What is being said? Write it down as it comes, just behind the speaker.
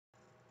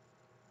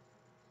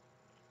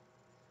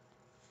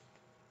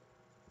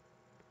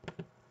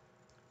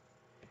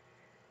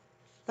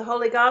The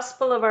Holy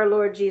Gospel of our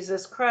Lord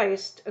Jesus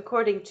Christ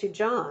according to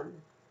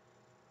John.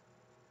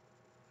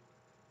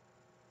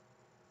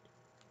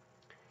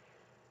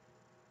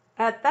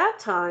 At that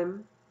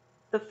time,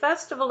 the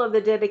festival of the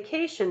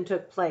dedication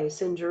took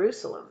place in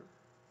Jerusalem.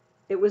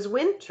 It was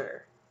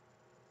winter,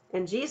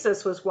 and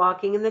Jesus was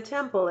walking in the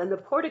temple in the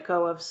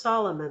portico of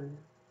Solomon.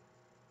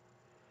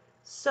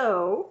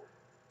 So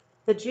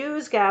the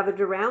Jews gathered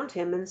around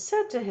him and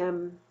said to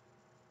him,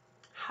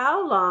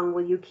 "How long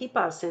will you keep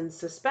us in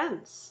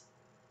suspense?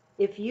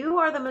 If you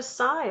are the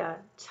Messiah,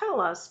 tell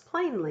us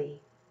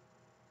plainly."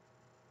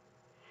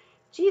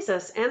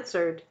 Jesus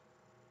answered,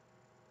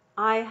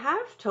 "I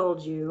have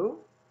told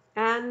you,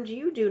 and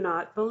you do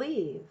not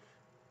believe.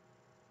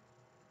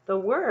 The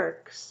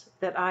works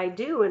that I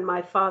do in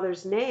my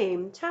Father's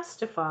name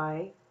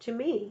testify to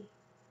me.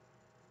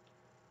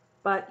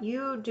 But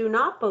you do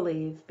not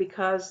believe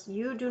because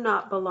you do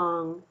not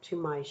belong to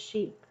my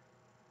sheep.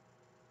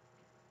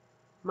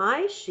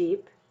 My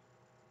sheep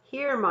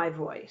hear my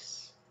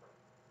voice.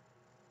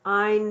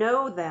 I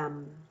know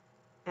them,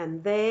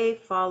 and they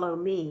follow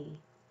me.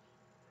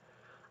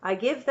 I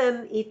give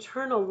them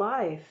eternal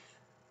life,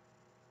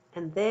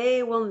 and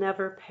they will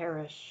never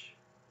perish.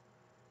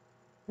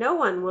 No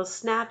one will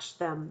snatch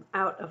them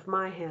out of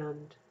my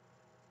hand.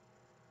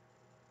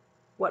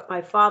 What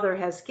my Father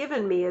has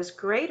given me is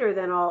greater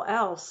than all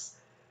else,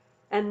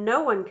 and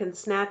no one can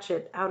snatch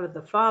it out of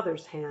the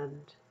Father's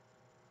hand.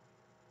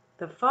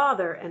 The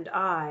Father and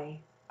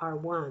I are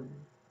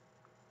one."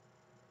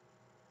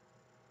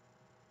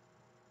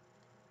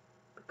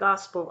 The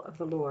Gospel of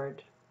the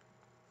Lord.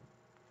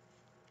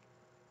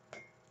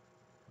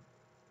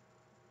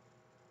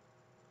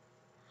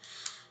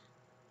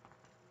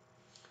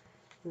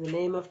 In the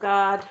name of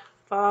God,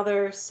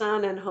 Father,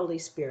 Son, and Holy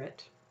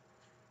Spirit.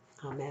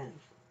 Amen.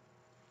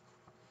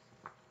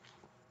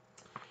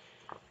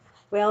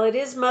 Well, it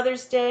is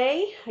Mother's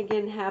Day.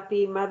 Again,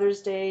 happy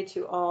Mother's Day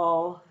to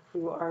all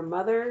who are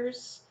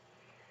mothers.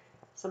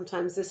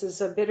 Sometimes this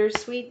is a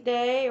bittersweet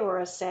day or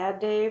a sad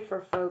day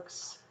for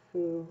folks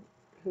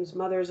whose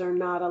mothers are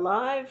not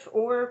alive,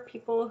 or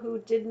people who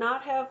did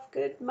not have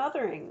good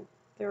mothering.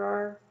 There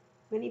are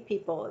many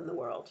people in the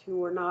world who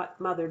were not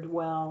mothered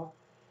well.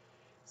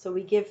 So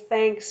we give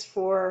thanks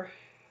for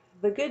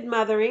the good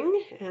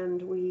mothering,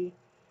 and we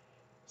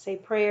say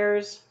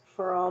prayers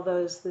for all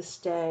those this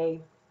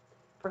day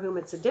for whom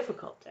it's a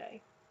difficult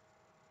day.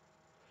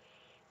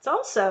 It's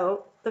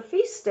also the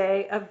feast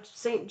day of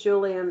St.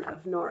 Julian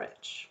of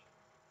Norwich,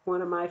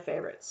 one of my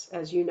favorites,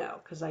 as you know,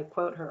 because I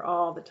quote her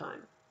all the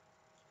time.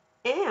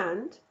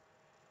 And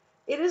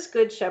it is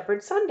Good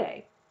Shepherd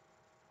Sunday.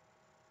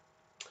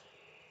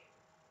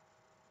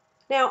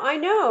 Now, I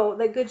know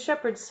that Good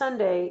Shepherd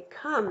Sunday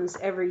comes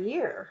every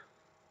year,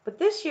 but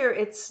this year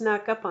it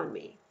snuck up on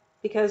me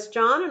because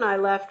John and I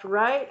left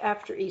right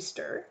after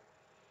Easter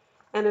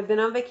and have been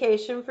on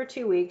vacation for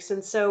 2 weeks,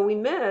 and so we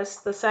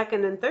missed the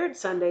second and third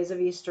Sundays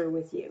of Easter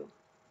with you.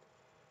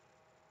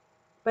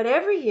 But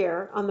every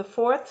year, on the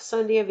fourth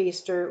Sunday of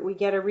Easter, we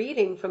get a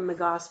reading from the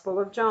Gospel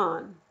of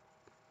John,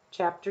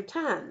 chapter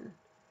 10,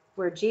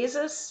 where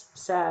Jesus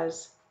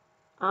says,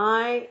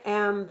 "I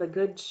am the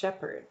Good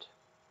Shepherd."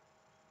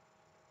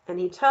 And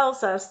he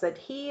tells us that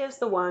he is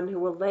the one who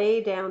will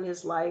lay down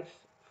his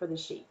life for the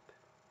sheep.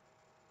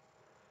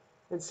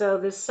 And so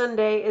this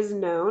Sunday is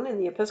known, in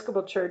the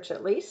Episcopal Church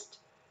at least,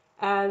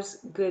 as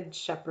Good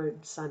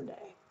Shepherd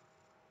Sunday.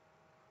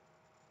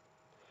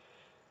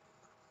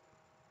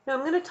 Now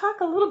I'm going to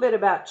talk a little bit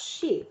about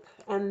sheep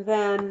and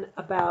then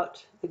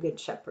about the Good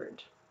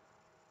Shepherd.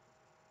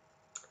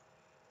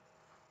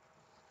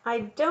 I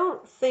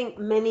don't think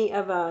many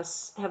of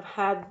us have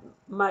had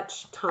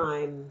much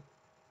time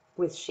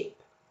with sheep.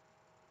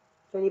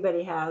 If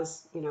anybody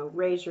has,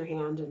 raise your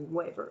hand and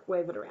wave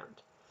it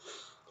around.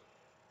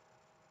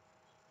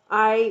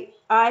 I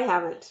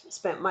haven't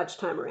spent much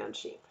time around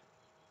sheep.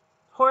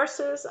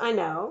 Horses, I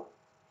know.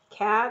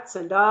 Cats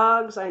and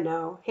dogs, I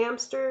know.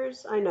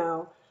 Hamsters, I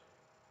know.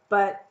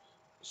 But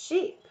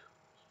sheep.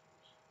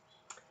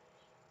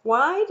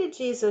 Why did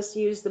Jesus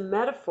use the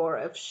metaphor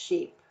of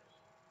sheep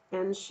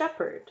and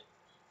shepherd?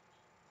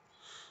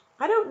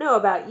 I don't know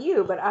about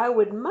you, but I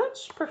would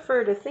much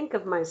prefer to think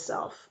of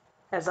myself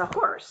as a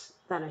horse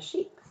than a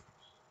sheep.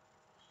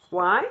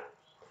 Why?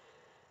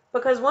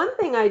 Because one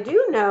thing I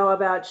do know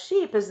about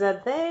sheep is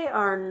that they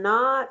are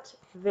not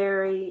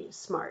very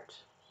smart.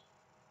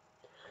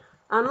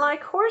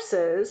 Unlike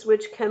horses,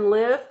 which can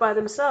live by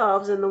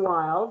themselves in the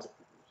wild,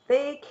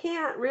 they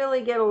can't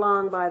really get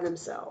along by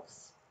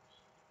themselves.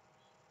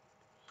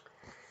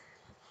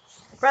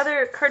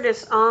 Brother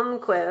Curtis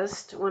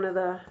Almquist, one of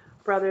the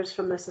brothers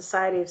from the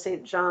Society of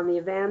St. John the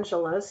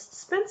Evangelist,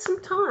 spent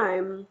some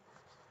time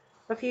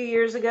a few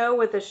years ago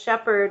with a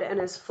shepherd and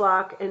his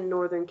flock in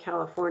Northern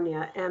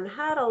California and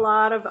had a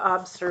lot of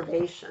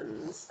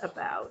observations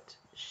about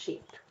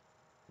sheep.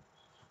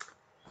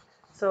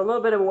 So a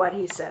little bit of what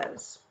he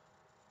says.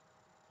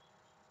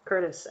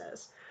 Curtis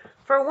says,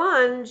 "For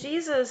one,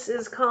 Jesus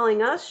is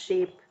calling us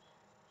sheep,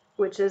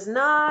 which is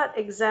not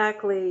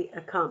exactly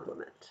a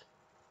compliment.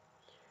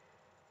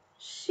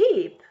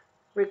 Sheep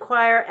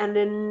require an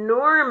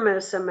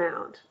enormous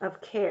amount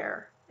of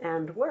care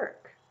and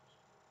work.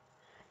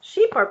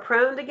 Sheep are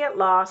prone to get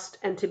lost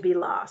and to be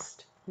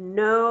lost.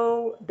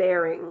 No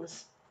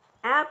bearings.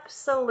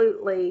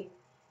 Absolutely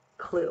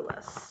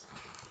clueless.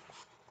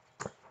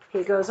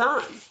 He goes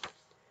on.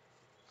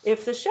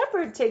 If the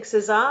shepherd takes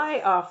his eye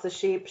off the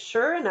sheep,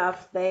 sure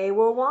enough, they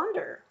will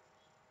wander.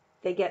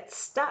 They get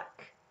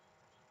stuck.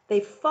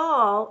 They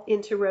fall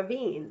into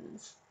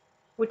ravines,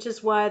 which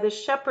is why the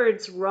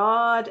shepherd's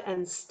rod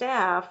and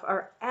staff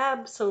are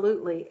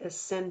absolutely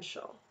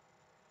essential.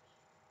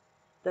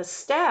 The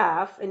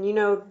staff, and you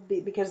know,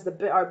 because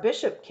our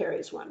bishop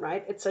carries one,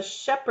 right? It's a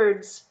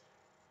shepherd's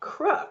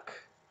crook.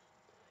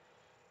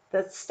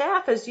 The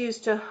staff is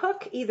used to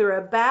hook either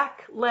a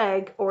back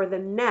leg or the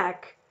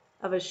neck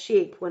of a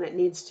sheep when it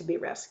needs to be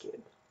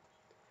rescued.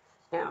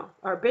 Now,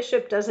 our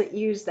bishop doesn't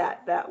use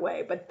that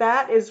way, but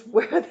that is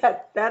where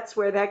that's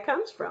where that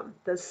comes from.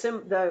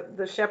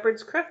 The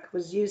shepherd's crook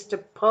was used to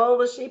pull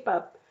the sheep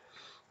up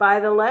by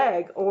the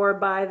leg or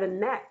by the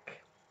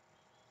neck.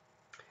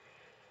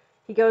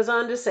 He goes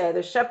on to say,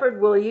 the shepherd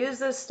will use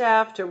this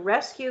staff to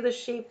rescue the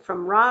sheep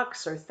from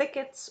rocks or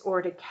thickets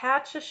or to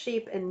catch a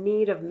sheep in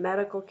need of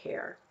medical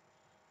care.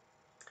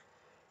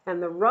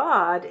 And the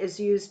rod is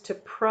used to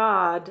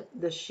prod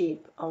the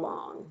sheep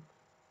along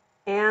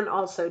and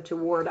also to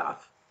ward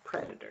off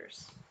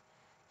predators.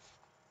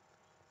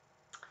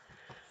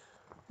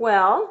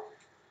 Well,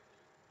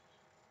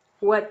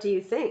 what do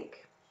you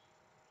think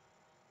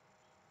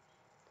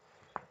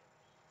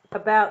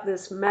about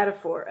this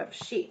metaphor of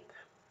sheep?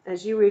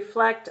 As you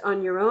reflect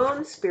on your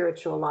own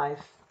spiritual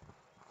life,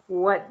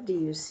 what do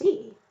you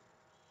see?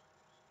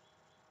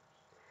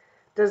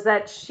 Does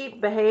that sheep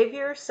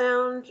behavior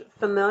sound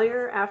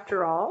familiar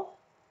after all?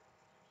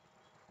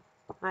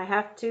 I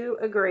have to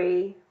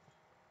agree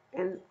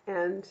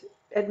and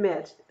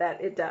admit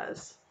that it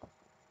does.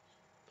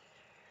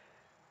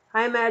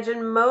 I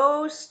imagine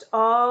most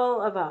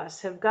all of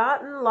us have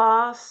gotten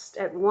lost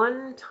at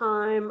one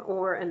time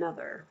or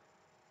another,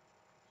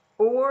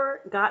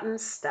 or gotten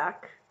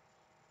stuck.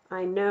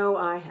 I know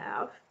I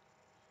have.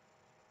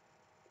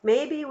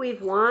 Maybe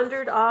we've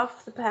wandered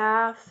off the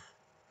path,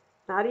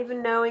 not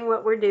even knowing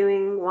what we're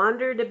doing,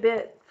 wandered a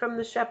bit from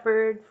the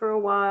shepherd for a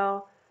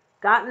while,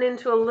 gotten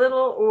into a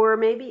little or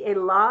maybe a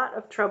lot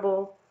of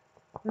trouble,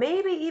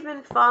 maybe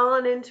even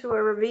fallen into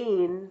a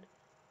ravine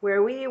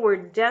where we were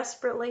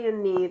desperately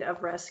in need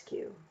of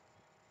rescue.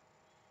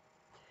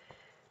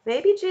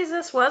 Maybe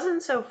Jesus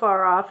wasn't so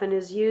far off in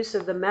his use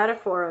of the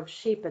metaphor of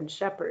sheep and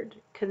shepherd,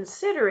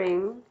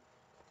 considering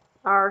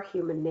our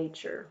human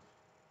nature.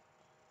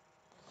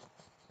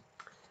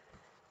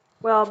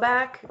 Well,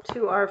 back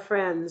to our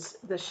friends,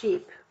 the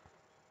sheep.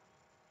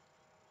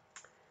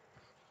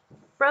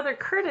 Brother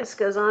Curtis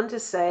goes on to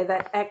say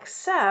that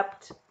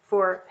except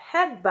for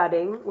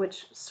headbutting,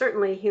 which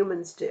certainly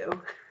humans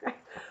do,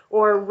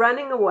 or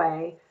running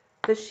away,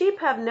 the sheep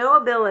have no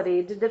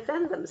ability to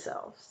defend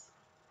themselves.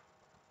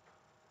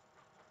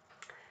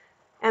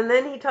 And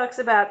then he talks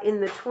about in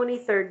the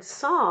 23rd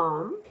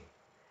Psalm,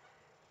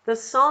 the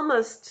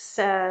psalmist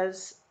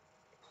says,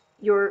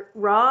 your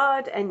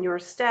rod and your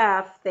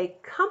staff, they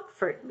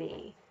comfort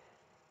me,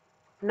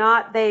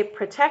 not they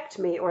protect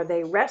me or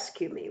they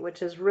rescue me,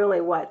 which is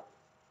really what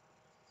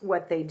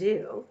they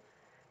do,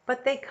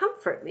 but they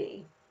comfort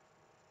me.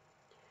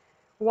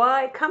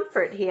 Why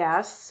comfort, he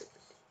asks?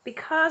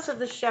 Because of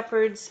the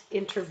shepherd's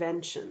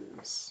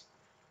interventions.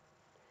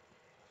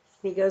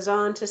 He goes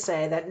on to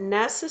say that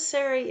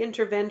necessary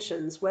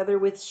interventions, whether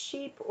with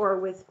sheep or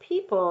with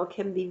people,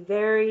 can be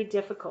very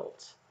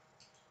difficult,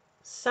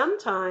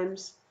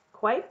 sometimes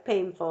quite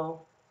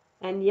painful,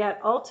 and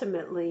yet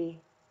ultimately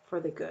for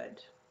the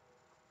good.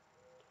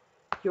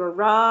 Your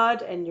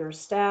rod and your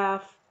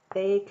staff,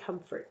 they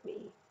comfort me.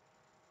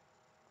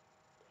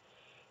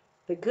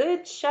 The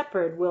Good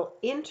Shepherd will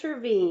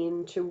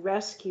intervene to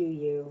rescue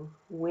you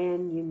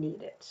when you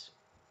need it.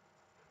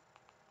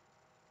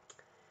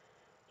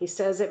 He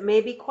says it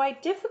may be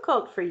quite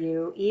difficult for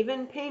you,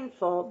 even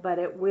painful, but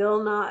it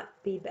will not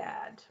be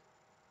bad.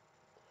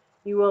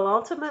 You will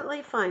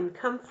ultimately find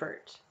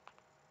comfort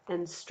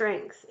and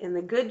strength in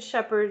the Good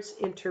Shepherd's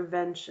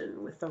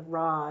intervention with the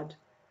rod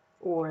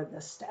or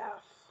the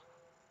staff.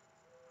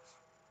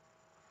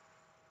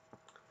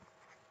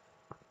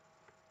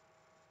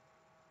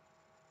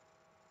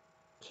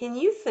 Can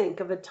you think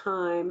of a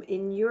time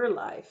in your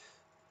life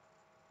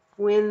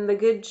when the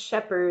Good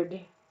Shepherd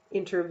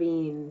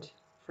intervened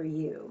for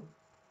you?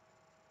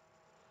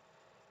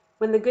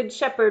 When the Good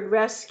Shepherd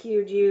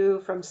rescued you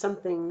from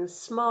something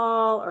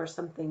small or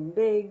something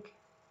big,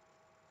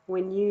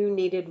 when you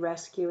needed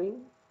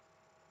rescuing?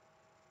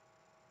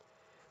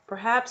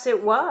 Perhaps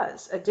it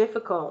was a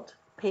difficult,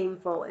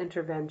 painful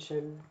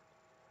intervention,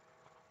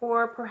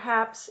 or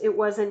perhaps it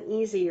was an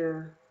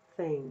easier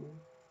thing.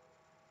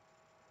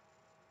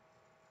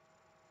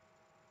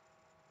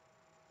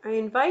 I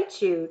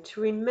invite you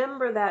to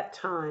remember that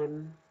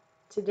time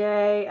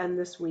today and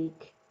this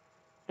week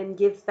and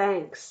give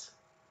thanks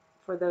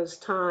for those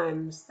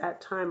times,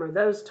 that time or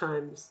those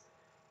times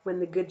when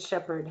the Good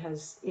Shepherd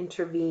has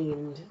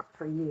intervened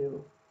for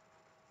you.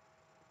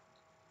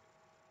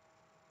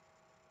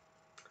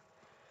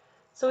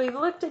 So we've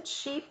looked at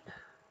sheep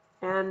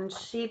and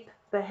sheep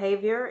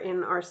behavior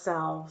in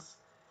ourselves.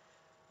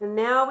 And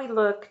now we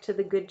look to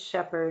the Good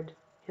Shepherd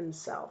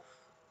himself.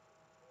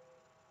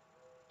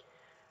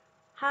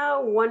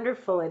 How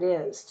wonderful it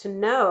is to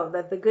know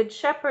that the Good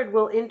Shepherd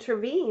will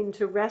intervene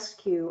to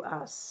rescue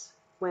us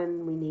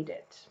when we need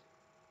it.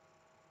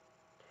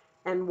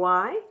 And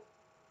why?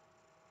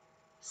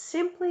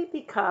 Simply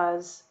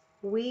because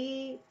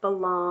we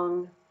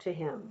belong to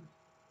him.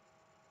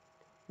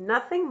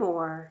 Nothing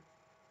more,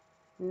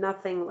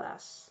 nothing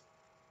less.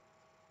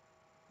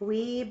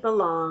 We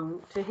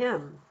belong to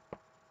him.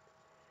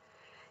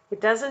 It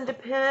doesn't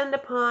depend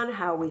upon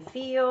how we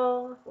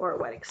feel or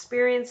what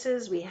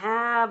experiences we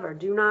have or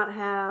do not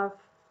have,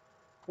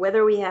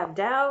 whether we have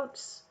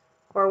doubts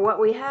or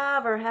what we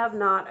have or have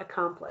not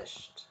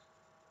accomplished.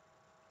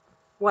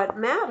 What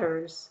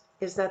matters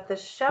is that the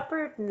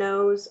shepherd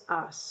knows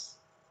us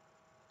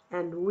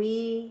and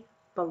we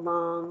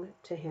belong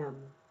to him.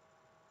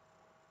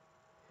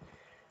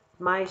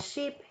 My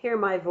sheep hear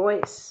my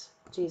voice,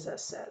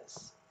 Jesus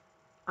says.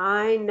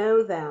 I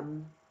know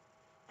them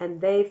and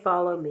they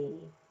follow me.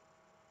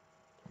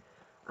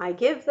 I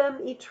give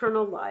them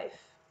eternal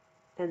life,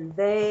 and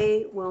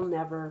they will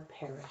never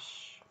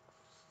perish.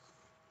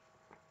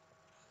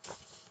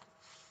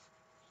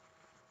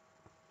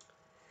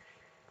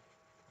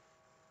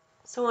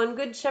 So on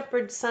Good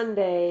Shepherd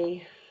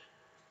Sunday,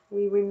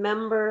 we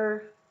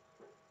remember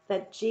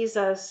that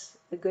Jesus,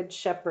 the Good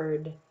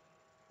Shepherd,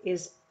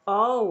 is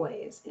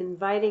always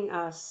inviting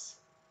us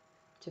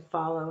to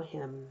follow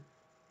him.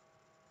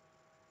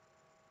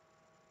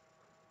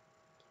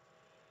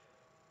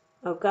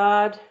 O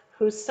God,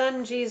 whose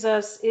Son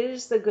Jesus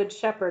is the Good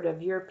Shepherd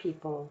of your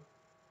people,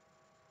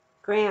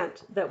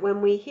 grant that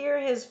when we hear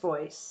his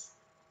voice,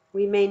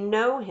 we may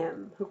know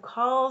him who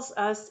calls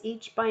us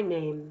each by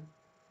name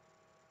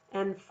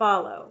and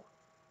follow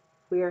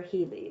where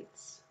he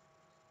leads.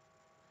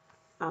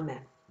 Amen.